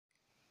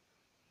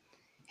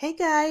Hey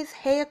guys,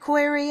 hey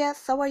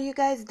Aquarius, how are you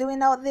guys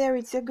doing out there?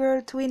 It's your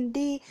girl Twin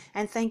D,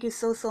 and thank you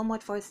so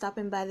much for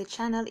stopping by the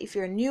channel. If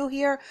you're new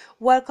here,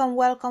 welcome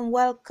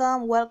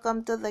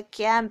to the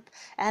camp.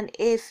 And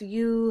if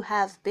you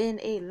have been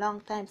a long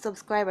time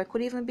subscriber,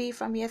 could even be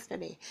from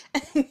yesterday,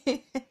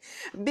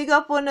 big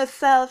up on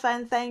yourself,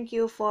 and thank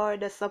you for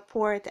the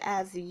support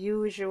as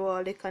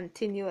usual, the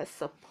continuous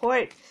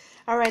support.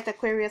 All right,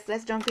 Aquarius,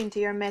 let's jump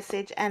into your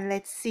message and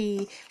let's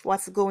see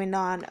what's going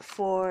on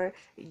for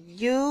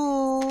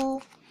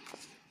you.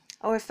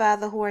 Our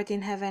Father who art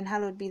in heaven,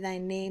 hallowed be thy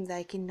name,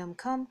 thy kingdom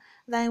come,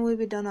 thine will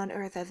be done on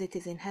earth as it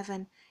is in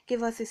heaven.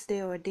 Give us this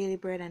day our daily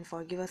bread, and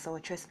forgive us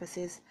our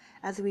trespasses,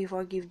 as we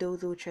forgive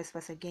those who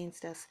trespass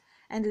against us.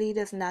 And lead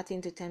us not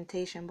into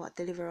temptation, but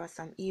deliver us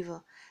from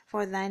evil.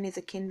 For thine is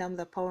the kingdom,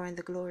 the power, and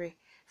the glory,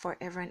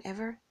 forever and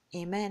ever.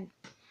 Amen.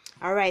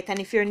 All right, and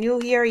if you're new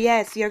here,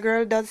 yes, your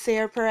girl does say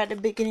her prayer at the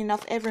beginning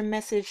of every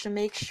message to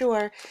make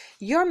sure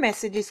your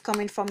message is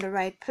coming from the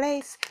right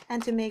place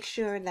and to make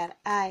sure that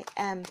I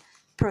am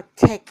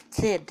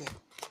protected.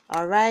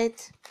 All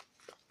right,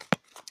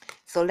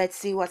 so let's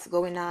see what's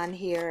going on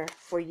here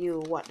for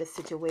you, what the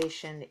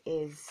situation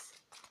is.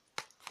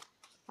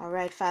 All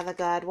right, Father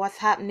God, what's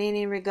happening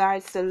in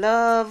regards to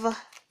love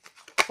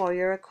for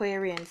your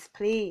Aquarians,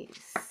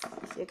 please?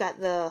 You got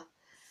the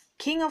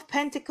King of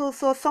Pentacles,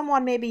 so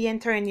someone may be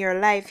entering your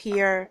life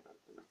here.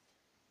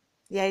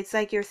 Yeah, it's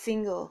like you're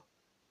single.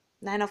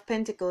 Nine of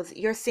Pentacles,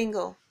 you're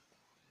single.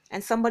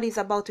 And somebody's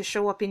about to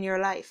show up in your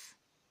life.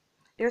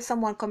 There's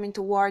someone coming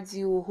towards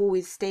you who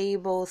is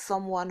stable,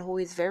 someone who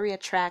is very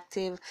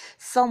attractive,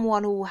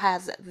 someone who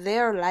has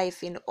their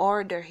life in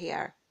order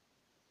here.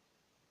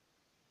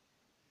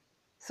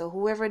 So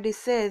whoever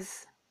this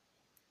is,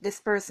 this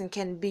person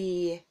can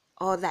be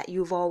all that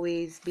you've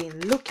always been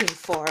looking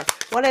for.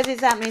 What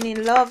is happening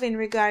in love in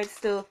regards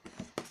to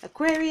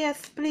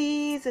Aquarius,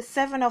 please? The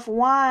Seven of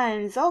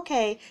Wands.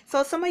 Okay,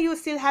 so some of you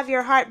still have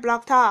your heart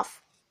blocked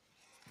off.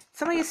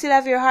 Some of you still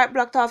have your heart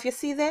blocked off. You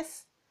see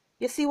this?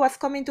 You see what's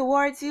coming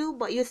towards you,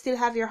 but you still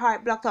have your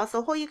heart blocked off.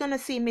 So how are you going to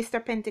see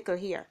Mr. Pentacle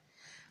here?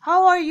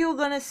 How are you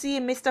going to see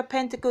Mr.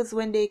 Pentacles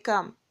when they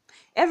come?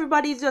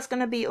 Everybody's just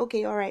going to be,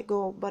 okay, all right,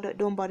 go, but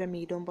don't bother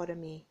me, don't bother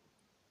me.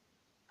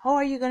 How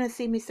are you going to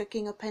see Mr.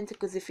 King of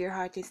Pentacles if your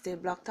heart is still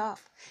blocked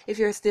off? If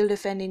you're still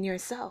defending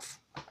yourself?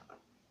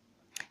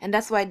 And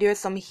that's why there's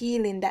some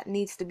healing that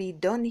needs to be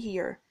done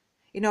here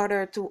in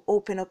order to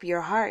open up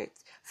your heart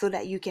so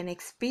that you can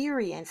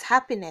experience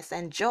happiness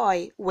and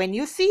joy when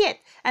you see it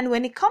and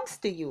when it comes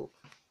to you.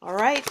 All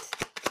right.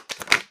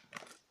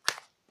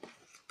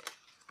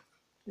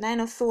 Nine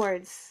of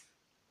Swords.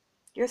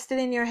 You're still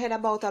in your head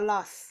about a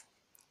loss.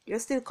 You're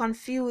still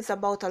confused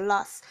about a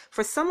loss.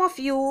 For some of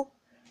you,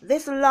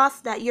 this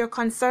loss that you're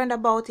concerned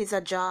about is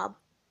a job.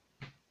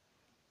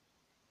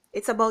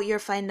 It's about your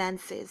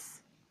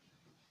finances.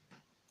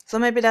 So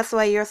maybe that's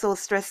why you're so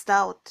stressed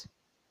out.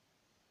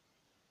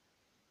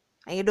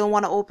 And you don't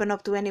want to open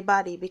up to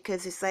anybody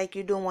because it's like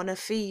you don't want to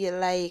feel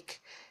like,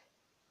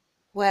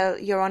 well,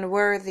 you're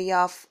unworthy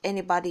of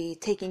anybody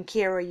taking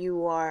care of you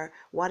or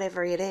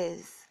whatever it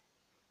is.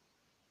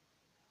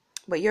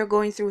 But you're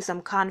going through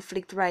some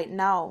conflict right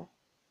now.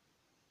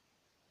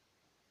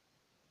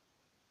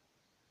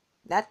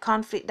 That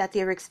conflict that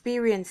you're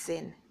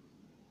experiencing,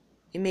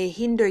 it may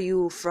hinder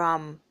you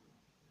from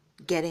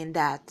getting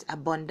that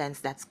abundance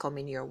that's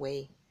coming your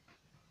way.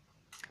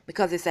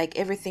 Because it's like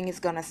everything is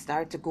going to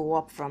start to go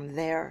up from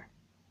there.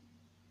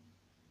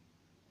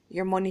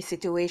 Your money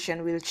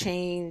situation will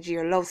change.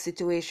 Your love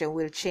situation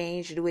will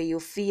change. The way you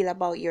feel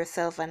about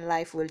yourself and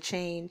life will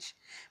change.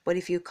 But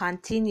if you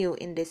continue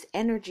in this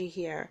energy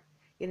here,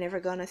 you're never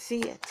going to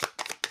see it.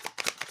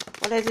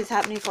 What else is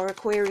happening for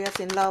Aquarius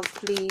in love,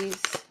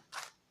 please?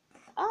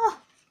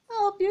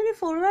 Oh,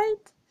 beautiful, right?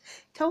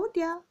 Told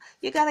ya.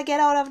 You got to get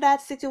out of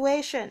that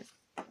situation.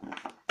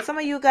 Some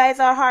of you guys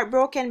are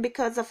heartbroken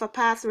because of a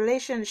past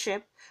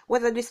relationship.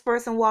 Whether this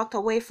person walked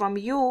away from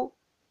you.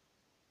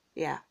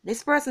 Yeah,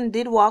 this person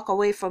did walk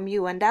away from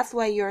you, and that's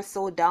why you're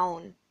so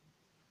down.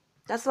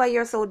 That's why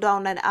you're so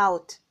down and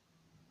out.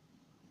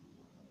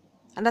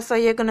 And that's why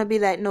you're going to be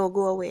like, no,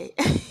 go away.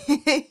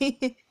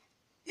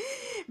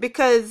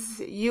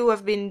 Because you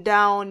have been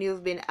down,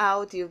 you've been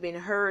out, you've been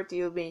hurt,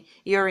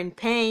 you're in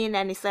pain,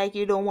 and it's like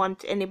you don't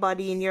want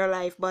anybody in your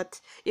life, but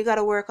you got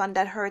to work on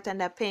that hurt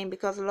and that pain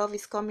because love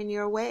is coming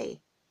your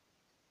way.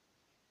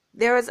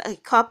 There is a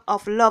cup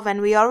of love,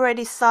 and we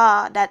already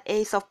saw that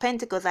Ace of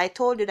Pentacles. I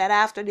told you that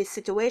after this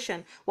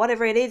situation,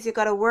 whatever it is you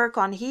got to work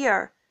on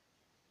here,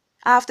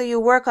 after you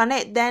work on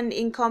it, then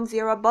in comes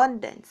your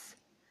abundance.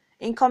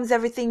 In comes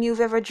everything you've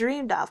ever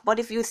dreamed of. But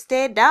if you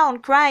stay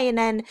down crying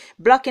and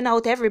blocking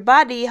out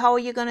everybody, how are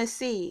you going to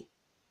see?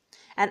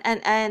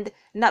 And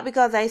not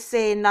because I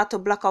say not to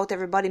block out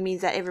everybody means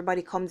that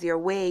everybody comes your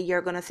way,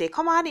 you're going to say,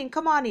 come on in,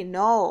 come on in.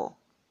 No.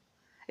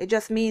 It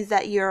just means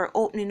that you're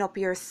opening up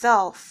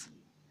yourself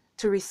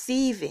to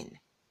receiving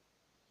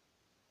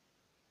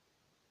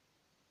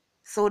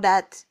so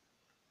that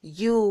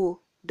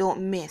you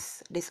don't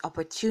miss this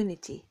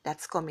opportunity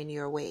that's coming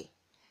your way.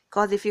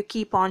 Because if you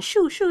keep on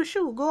shoo,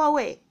 go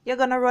away, you're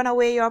going to run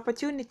away your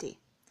opportunity.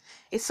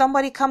 If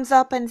somebody comes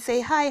up and say,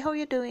 hi, how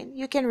you doing?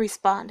 You can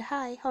respond,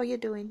 hi, how you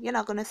doing? You're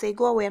not going to say,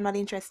 go away, I'm not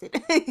interested.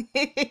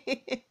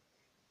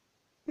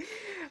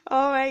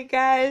 Oh my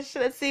gosh.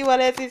 Let's see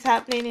what else is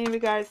happening in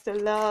regards to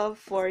love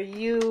for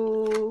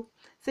you.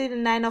 See the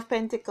Nine of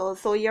Pentacles.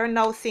 So you're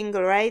now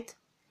single, right?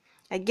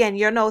 Again,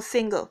 you're now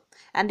single.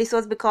 And this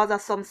was because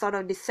of some sort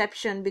of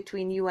deception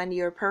between you and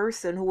your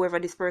person, whoever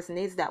this person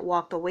is that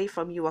walked away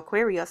from you,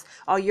 Aquarius,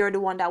 or you're the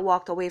one that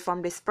walked away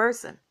from this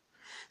person.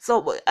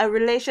 So a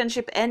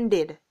relationship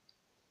ended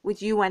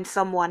with you and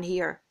someone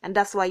here, and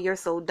that's why you're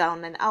so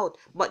down and out.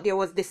 But there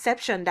was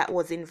deception that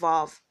was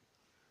involved.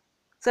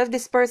 So if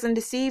this person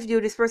deceived you,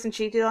 this person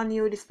cheated on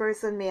you, this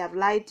person may have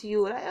lied to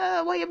you,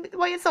 like,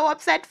 what you so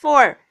upset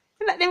for?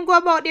 Let them go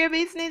about their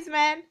business,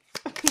 man.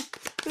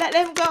 Let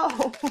them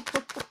go.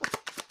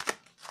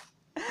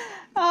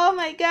 Oh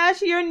my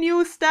gosh, your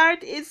new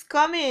start is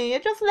coming. You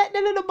just let the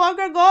little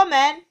bugger go,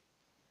 man.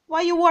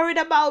 Why you worried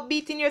about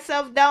beating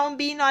yourself down,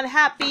 being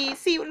unhappy?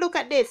 See, look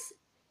at this.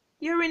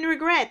 You're in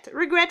regret.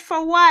 Regret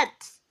for what?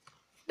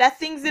 That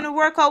things didn't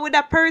work out with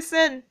that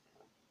person.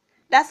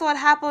 That's what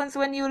happens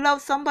when you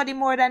love somebody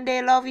more than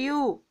they love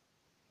you.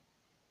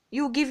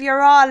 You give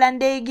your all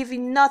and they give you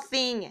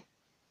nothing.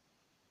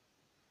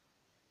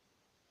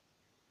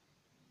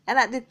 And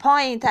at the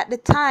point, at the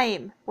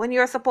time, when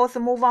you're supposed to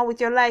move on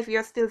with your life,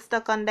 you're still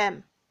stuck on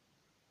them.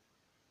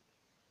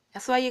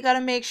 That's why you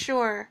gotta make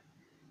sure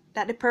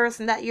that the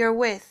person that you're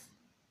with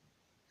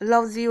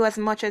loves you as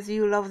much as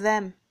you love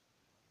them.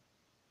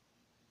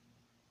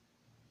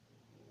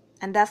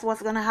 And that's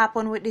what's gonna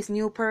happen with this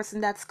new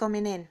person that's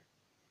coming in.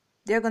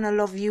 They're gonna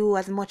love you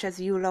as much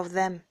as you love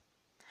them.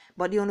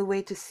 But the only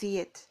way to see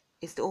it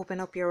is to open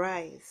up your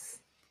eyes.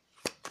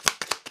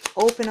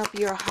 Open up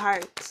your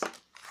heart.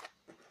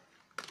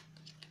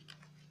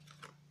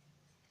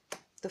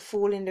 The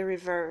Fool in the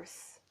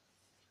reverse.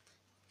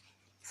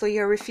 So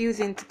you're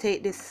refusing to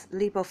take this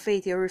leap of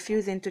faith. You're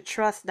refusing to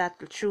trust that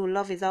the true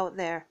love is out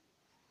there.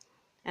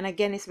 And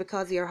again, it's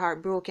because you're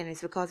heartbroken.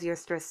 It's because you're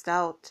stressed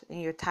out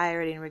and you're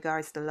tired in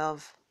regards to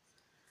love.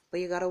 But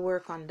you got to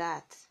work on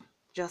that.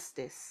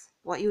 Justice.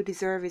 What you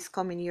deserve is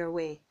coming your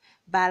way.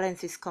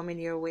 Balance is coming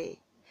your way.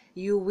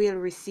 You will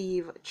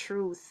receive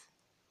truth,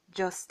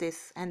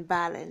 justice, and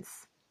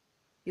balance.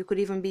 You could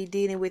even be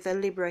dealing with a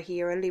Libra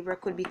here. A Libra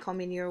could be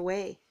coming your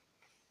way.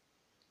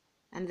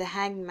 And the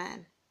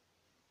Hangman.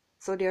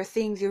 So there are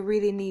things you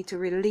really need to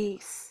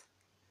release.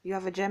 You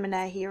have a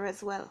Gemini here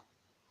as well.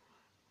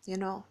 You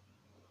know,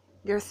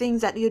 there are things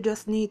that you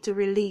just need to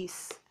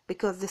release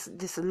because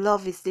this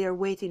love is there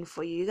waiting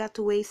for you. You got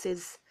two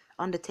aces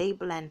on the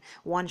table and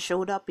one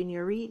showed up in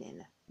your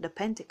reading. The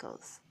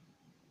Pentacles.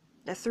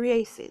 The three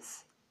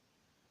aces.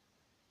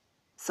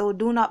 So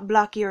do not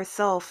block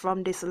yourself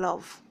from this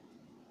love.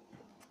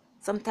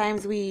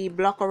 Sometimes we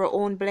block our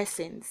own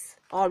blessings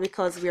all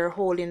because we are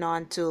holding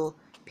on to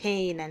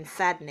pain and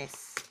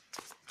sadness.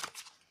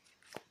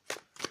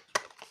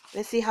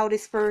 Let's see how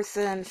this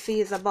person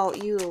feels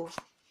about you.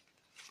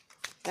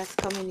 That's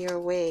coming your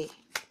way.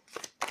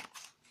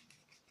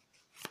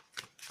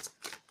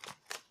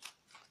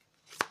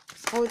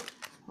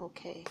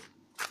 Okay,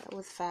 that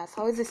was fast.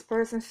 How is this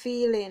person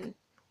feeling?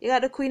 You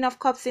got the Queen of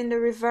Cups in the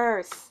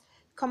reverse.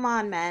 Come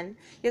on, man.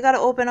 You got to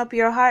open up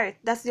your heart.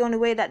 That's the only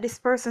way that this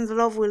person's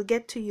love will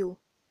get to you.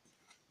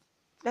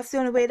 That's the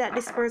only way that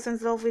this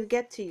person's love will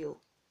get to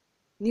you.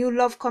 New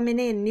love coming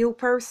in, new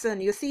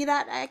person. You see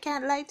that? I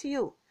can't lie to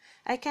you.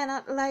 I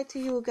cannot lie to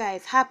you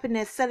guys.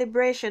 Happiness,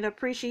 celebration,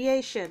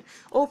 appreciation.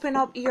 Open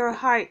up your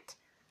heart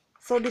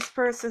so this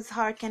person's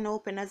heart can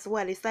open as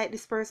well. It's like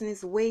this person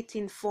is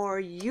waiting for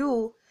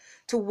you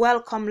to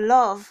welcome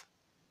love,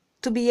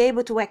 to be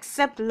able to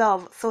accept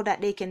love so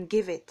that they can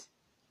give it.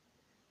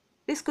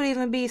 This could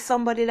even be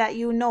somebody that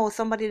you know,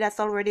 somebody that's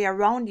already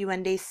around you,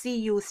 and they see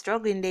you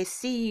struggling, they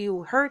see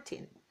you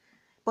hurting,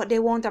 but they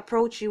won't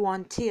approach you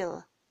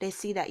until they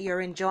see that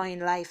you're enjoying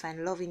life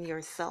and loving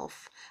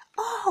yourself.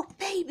 Oh,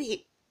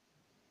 baby.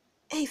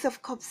 Ace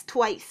of Cups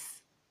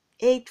twice.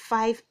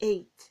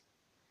 858.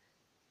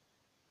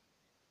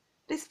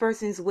 This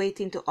person is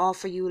waiting to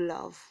offer you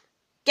love.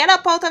 Get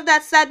up out of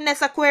that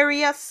sadness,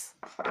 Aquarius.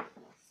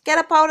 Get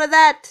up out of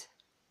that.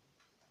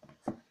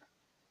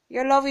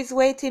 Your love is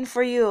waiting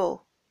for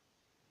you.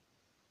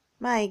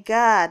 My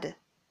God.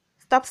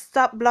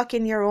 Stop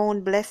blocking your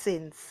own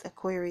blessings,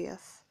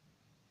 Aquarius.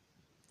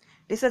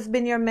 This has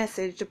been your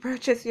message. To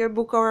purchase your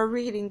book or a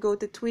reading, go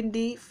to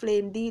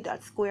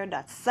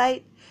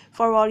twinD.square.site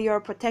for all your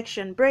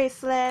protection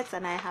bracelets.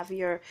 And I have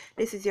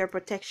this is your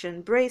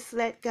protection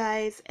bracelet,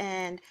 guys.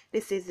 And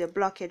this is your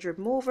blockage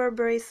remover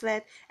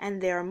bracelet.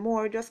 And there are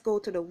more. Just go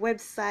to the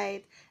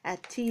website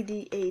at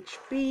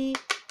tdhb.club.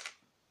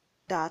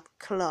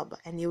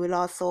 And you will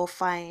also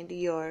find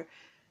your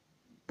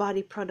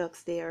body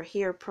products there,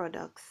 hair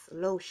products,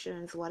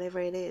 lotions, whatever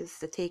it is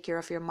to take care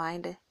of your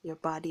mind, your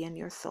body, and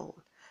your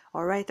soul.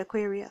 All right,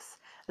 Aquarius.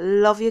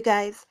 Love you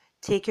guys.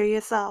 Take care of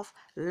yourself.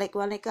 Let go,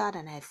 let God,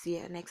 and I'll see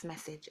you next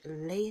message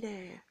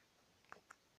later.